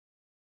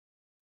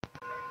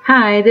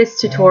Hi,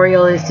 this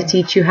tutorial is to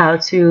teach you how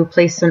to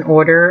place an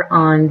order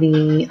on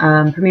the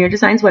Premier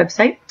Designs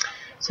website.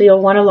 So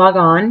you'll want to log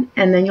on,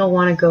 and then you'll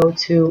want to go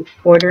to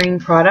Ordering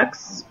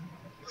Products,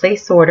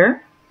 Place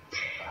Order,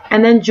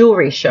 and then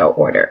Jewelry Show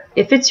Order.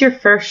 If it's your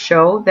first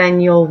show, then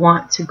you'll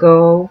want to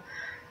go,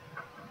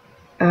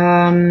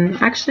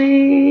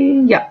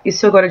 you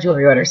still go to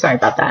Jewelry Order, sorry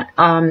about that.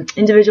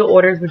 Individual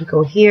orders would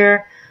go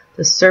here,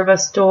 the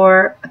Service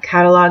Store, a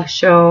Catalog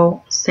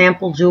Show,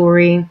 Sample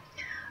Jewelry.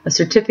 A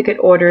certificate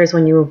order is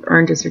when you've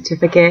earned a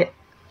certificate.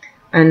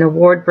 An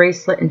award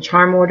bracelet and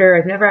charm order.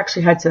 I've never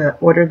actually had to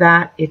order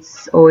that.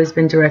 It's always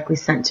been directly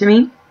sent to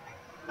me.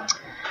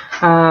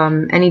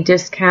 Any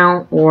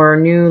discount or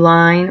new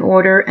line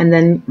order, and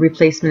then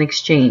replacement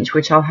exchange,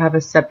 which I'll have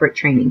a separate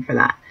training for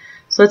that.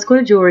 So let's go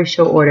to Jewelry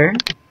Show Order.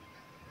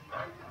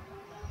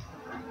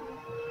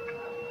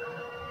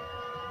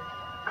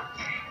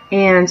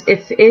 And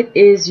if it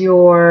is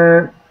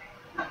your...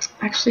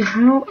 Actually,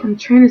 I'm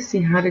trying to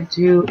see how to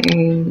do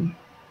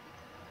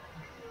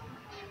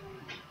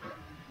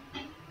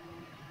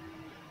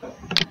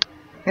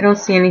I don't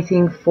see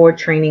anything for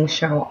training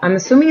show. I'm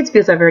assuming it's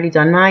because I've already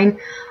done mine,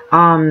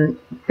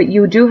 but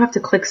you do have to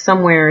click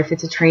somewhere if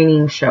it's a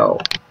training show.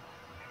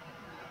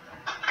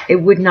 It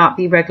would not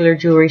be regular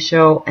jewelry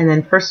show, and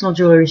then personal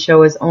jewelry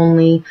show is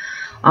only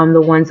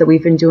the ones that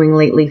we've been doing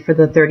lately for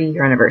the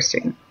 30-year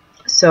anniversary.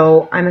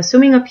 So I'm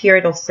assuming up here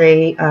it'll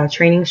say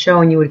training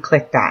show, and you would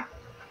click that.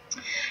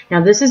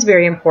 Now this is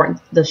very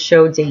important, the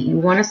show date. You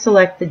want to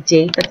select the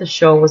date that the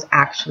show was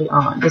actually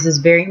on. This is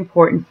very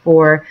important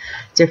for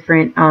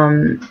different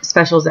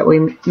specials that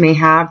we may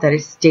have that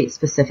is date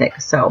specific.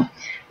 So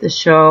the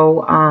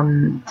show,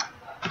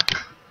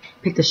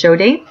 pick the show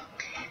date.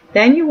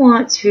 Then you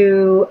want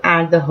to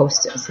add the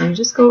hostess. And you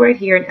just go right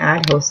here and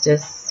add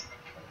hostess.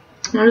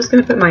 I'm just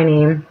going to put my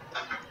name.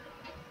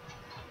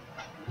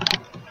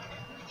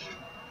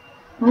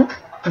 Oh,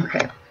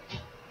 okay.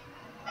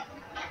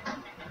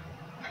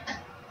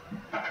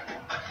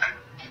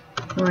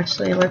 Well,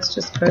 actually, let's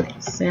just put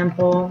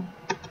sample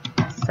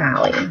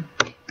Sally.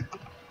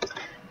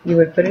 You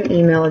would put an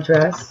email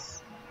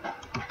address.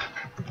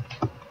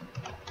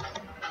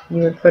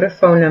 You would put a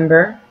phone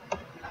number.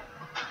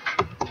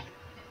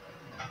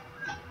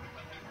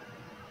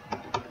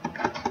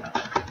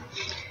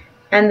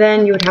 And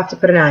then you would have to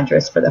put an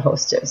address for the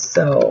hostess.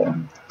 So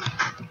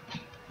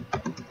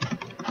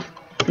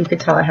you could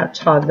tell I have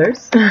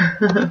toddlers.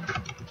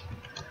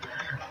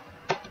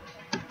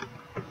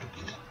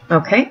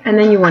 Okay, and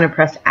then you want to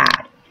press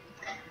add.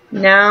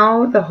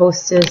 Now the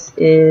hostess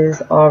is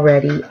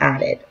already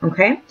added,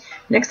 okay?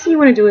 Next thing you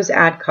want to do is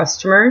add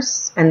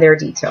customers and their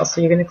details.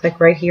 So you're going to click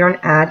right here on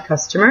add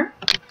customer.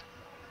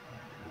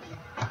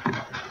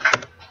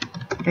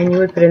 And you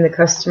would put in the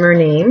customer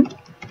name.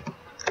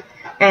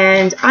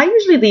 And I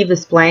usually leave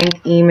this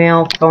blank: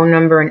 email, phone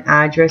number, and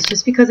address,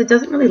 just because it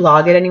doesn't really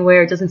log it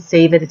anywhere. It doesn't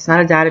save it. It's not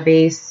a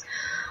database.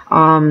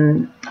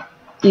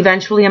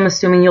 Eventually, I'm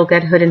assuming you'll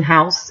get Hood and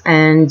House,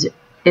 and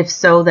if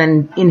so,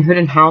 then in Hood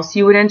and House,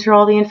 you would enter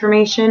all the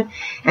information,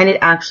 and it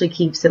actually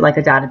keeps it like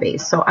a database.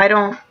 So I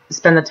don't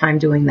spend the time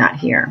doing that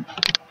here.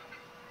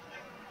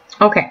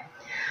 Okay,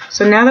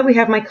 so now that we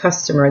have my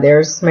customer,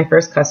 there's my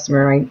first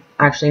customer. I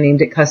actually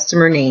named it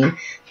customer name.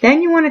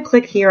 Then you want to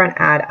click here on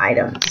add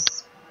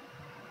items.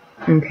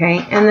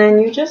 Okay, and then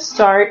you just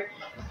start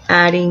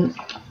adding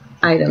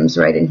items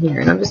right in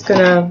here. And I'm just going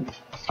to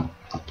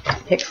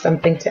pick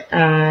something to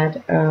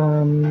add.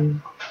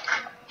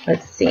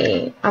 Let's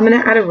see. I'm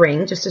going to add a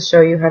ring just to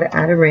show you how to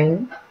add a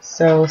ring.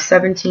 So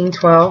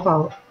 1712,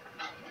 I'll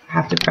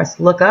have to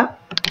press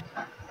lookup.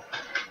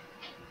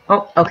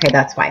 Oh, okay,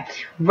 that's why.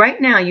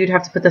 Right now, you'd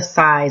have to put the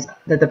size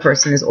that the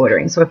person is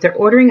ordering. So if they're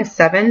ordering a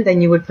 7,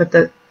 then you would put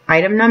the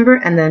item number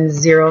and then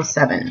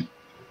 07.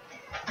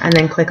 And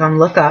then click on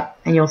lookup,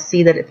 and you'll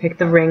see that it picked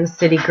the ring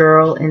City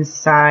Girl in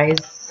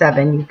size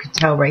 7. You could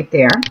tell right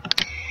there.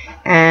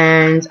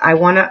 And I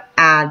want to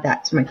add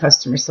that to my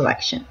customer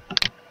selection.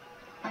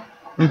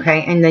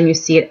 Okay, and then you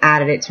see it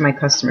added it to my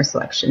customer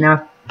selection.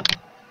 Now,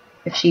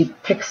 if she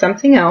picks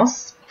something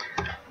else,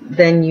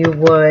 then you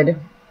would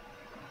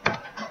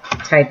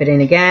type it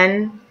in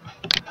again,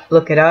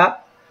 look it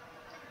up.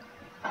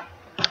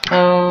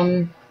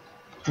 Okay,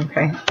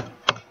 let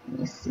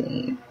me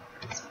see.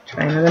 Let's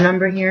try another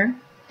number here.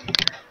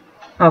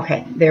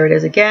 Okay, there it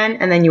is again,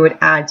 and then you would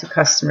add to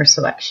customer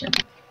selection.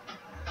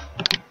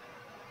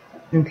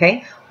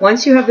 Okay,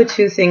 once you have the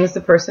two things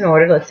the person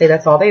ordered, let's say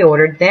that's all they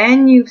ordered,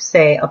 then you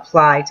say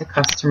apply to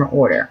customer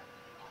order.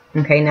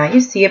 Okay, now you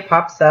see it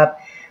pops up.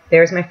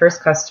 There's my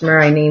first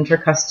customer. I named her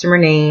customer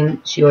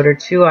name. She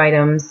ordered 2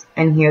 items,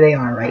 and here they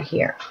are right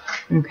here.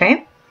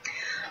 Okay,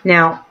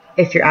 now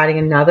if you're adding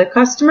another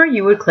customer,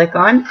 you would click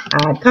on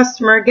add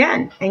customer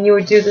again, and you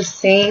would do the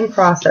same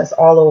process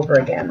all over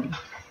again.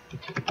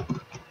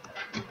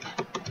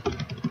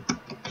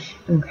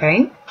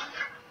 Okay.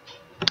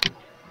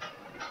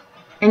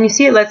 And you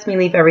see it lets me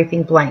leave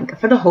everything blank.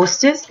 For the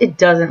hostess, it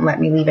doesn't let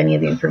me leave any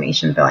of the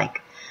information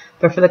blank.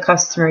 But for the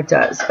customer, it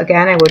does.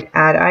 Again, I would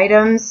add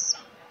items,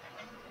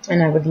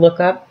 and I would look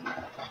up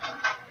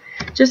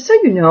Just so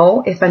you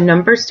know, if a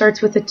number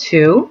starts with a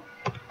 2,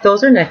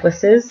 those are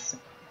necklaces.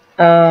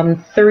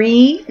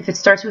 3, if it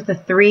starts with a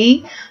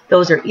 3,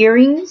 those are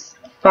earrings.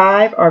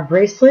 5 are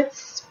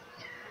bracelets.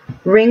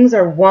 Rings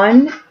are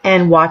 1,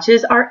 and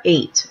watches are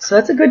 8. So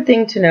that's a good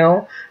thing to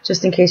know,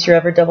 just in case you're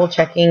ever double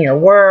checking your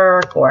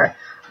work or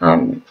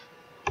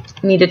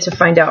needed to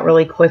find out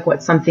really quick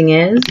what something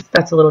is.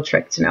 That's a little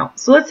trick to know.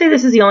 So let's say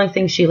this is the only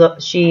thing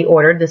she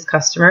ordered, this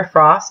customer,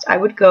 Frost. I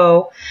would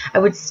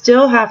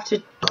still have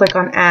to click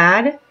on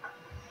add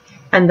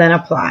and then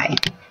apply.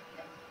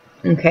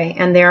 Okay,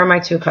 and there are my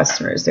 2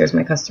 customers. There's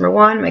my customer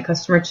 1, my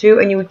customer 2,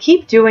 and you would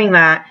keep doing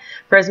that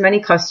for as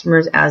many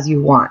customers as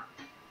you want.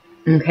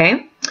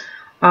 Okay,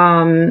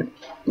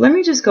 let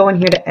me just go in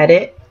here to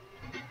edit.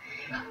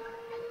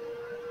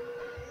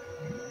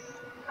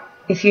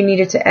 If you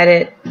needed to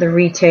edit the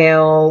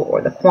retail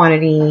or the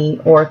quantity,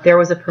 or if there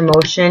was a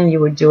promotion, you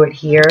would do it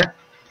here.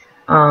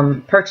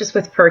 Purchase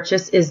with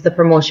purchase is the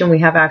promotion we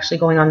have actually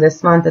going on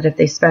this month, that if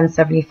they spend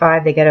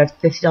 $75, they get a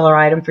 $50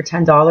 item for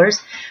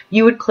 $10.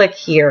 You would click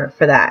here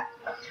for that.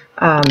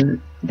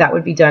 That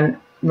would be done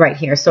right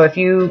here. So if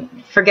you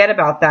forget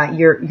about that,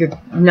 you're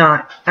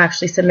not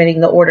actually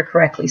submitting the order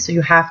correctly. So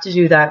you have to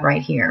do that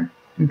right here.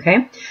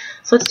 Okay,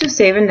 so let's do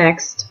save and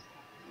next.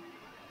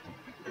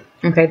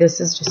 Okay, this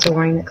is just a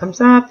warning that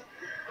comes up.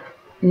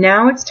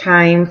 Now it's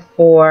time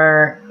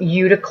for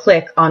you to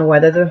click on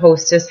whether the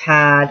hostess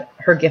had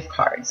her gift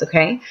cards,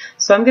 okay?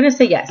 So I'm going to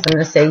say yes. I'm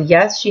going to say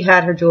yes, she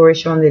had her jewelry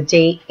show on the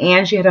date,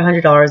 and she had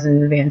 $100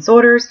 in advance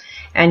orders,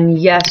 and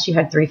yes, she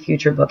had 3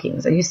 future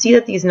bookings. And you see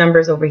that these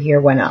numbers over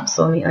here went up.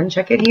 So let me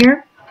uncheck it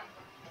here.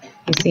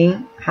 You see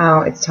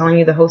how it's telling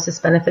you the hostess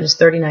benefit is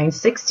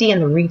 $39.60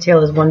 and the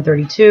retail is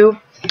 $132.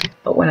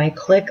 But when I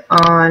click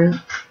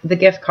on the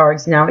gift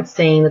cards, now it's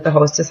saying that the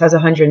hostess has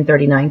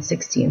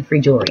 $139.60 in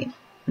free jewelry.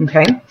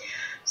 Okay,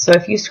 so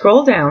if you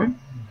scroll down,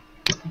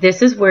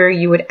 this is where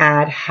you would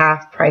add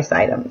half price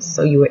items.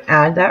 So you would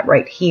add that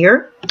right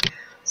here.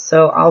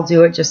 So I'll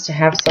do it just to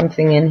have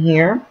something in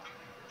here.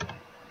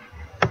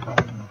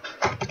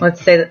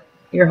 Let's say that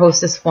your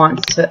hostess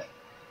wants to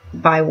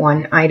buy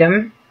 1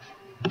 item.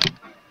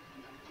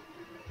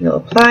 You'll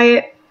apply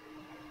it.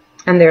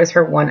 And there's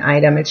her 1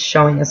 item. It's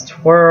showing us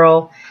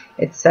twirl.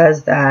 It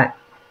says that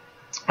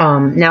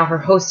now her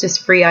hostess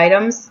free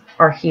items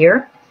are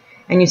here.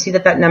 And you see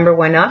that that number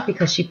went up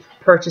because she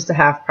purchased a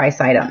half price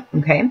item.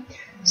 Okay.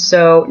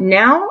 So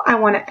now I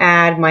want to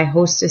add my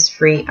hostess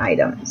free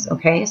items.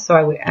 Okay. So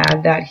I would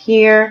add that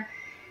here.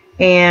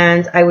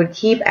 And I would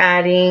keep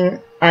adding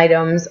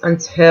items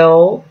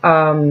until,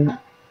 I'm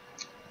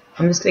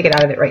just going to get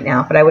out of it right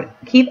now. But I would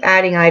keep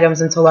adding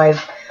items until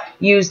I've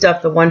used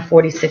up the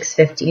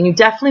 $146.50, and you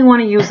definitely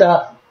want to use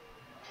up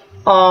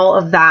all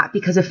of that,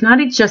 because if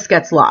not, it just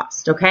gets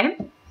lost. Okay.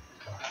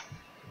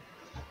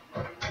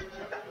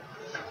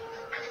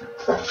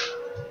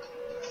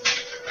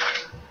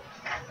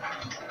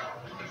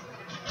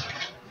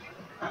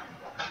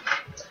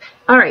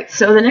 All right,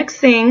 so the next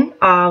thing,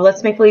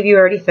 let's make believe you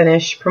already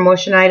finished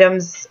promotion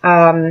items,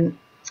 and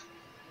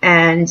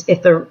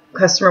if the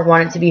customer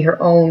wanted to be her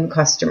own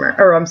customer,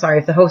 or I'm sorry,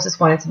 if the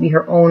hostess wanted to be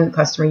her own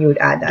customer, you would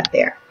add that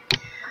there.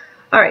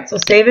 All right, so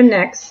save and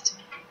next.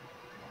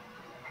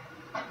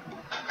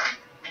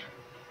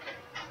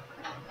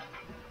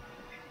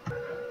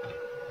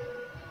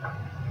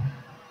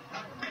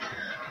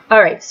 All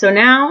right, so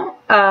now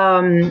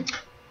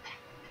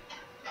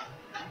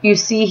you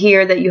see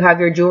here that you have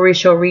your jewelry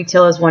show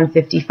retail is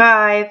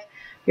 $155,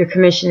 your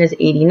commission is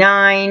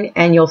 $89,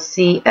 and you'll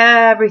see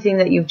everything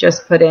that you've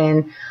just put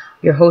in.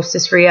 Your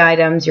hostess free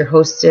items, your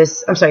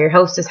hostess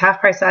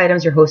half price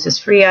items, your hostess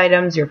free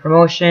items, your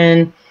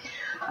promotion,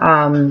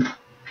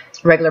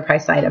 regular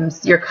price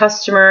items, your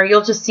customer.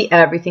 You'll just see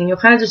everything. You'll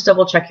kind of just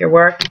double check your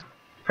work.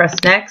 Press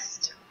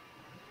next.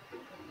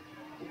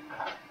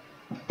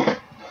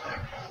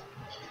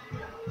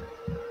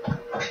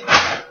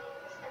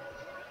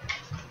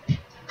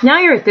 Now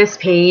you're at this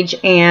page,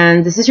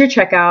 and this is your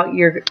checkout.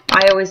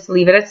 I always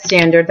leave it at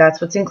standard.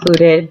 That's what's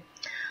included.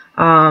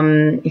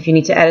 If you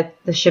need to edit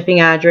the shipping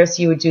address,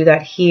 you would do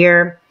that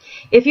here.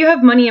 If you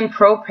have money in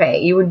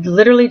ProPay, you would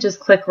literally just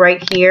click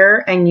right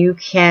here, and you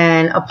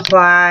can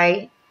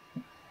apply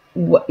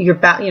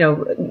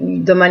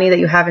the money that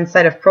you have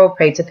inside of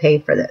ProPay to pay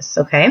for this.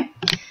 Okay.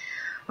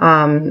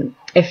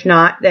 If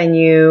not, then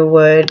you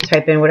would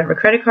type in whatever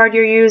credit card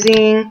you're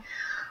using.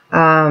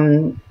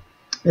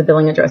 The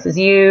billing address is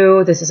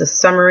you. This is a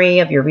summary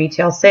of your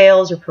retail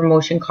sales, your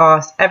promotion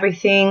costs,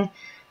 everything.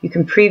 You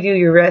can preview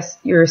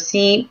your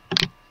receipt.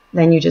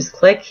 Then you just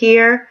click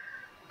here,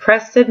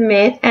 press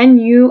submit, and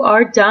you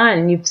are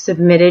done. You've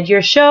submitted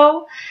your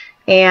show,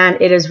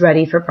 and it is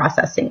ready for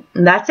processing.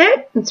 And that's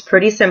it. It's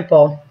pretty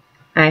simple.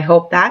 I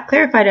hope that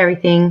clarified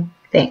everything.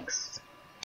 Thanks.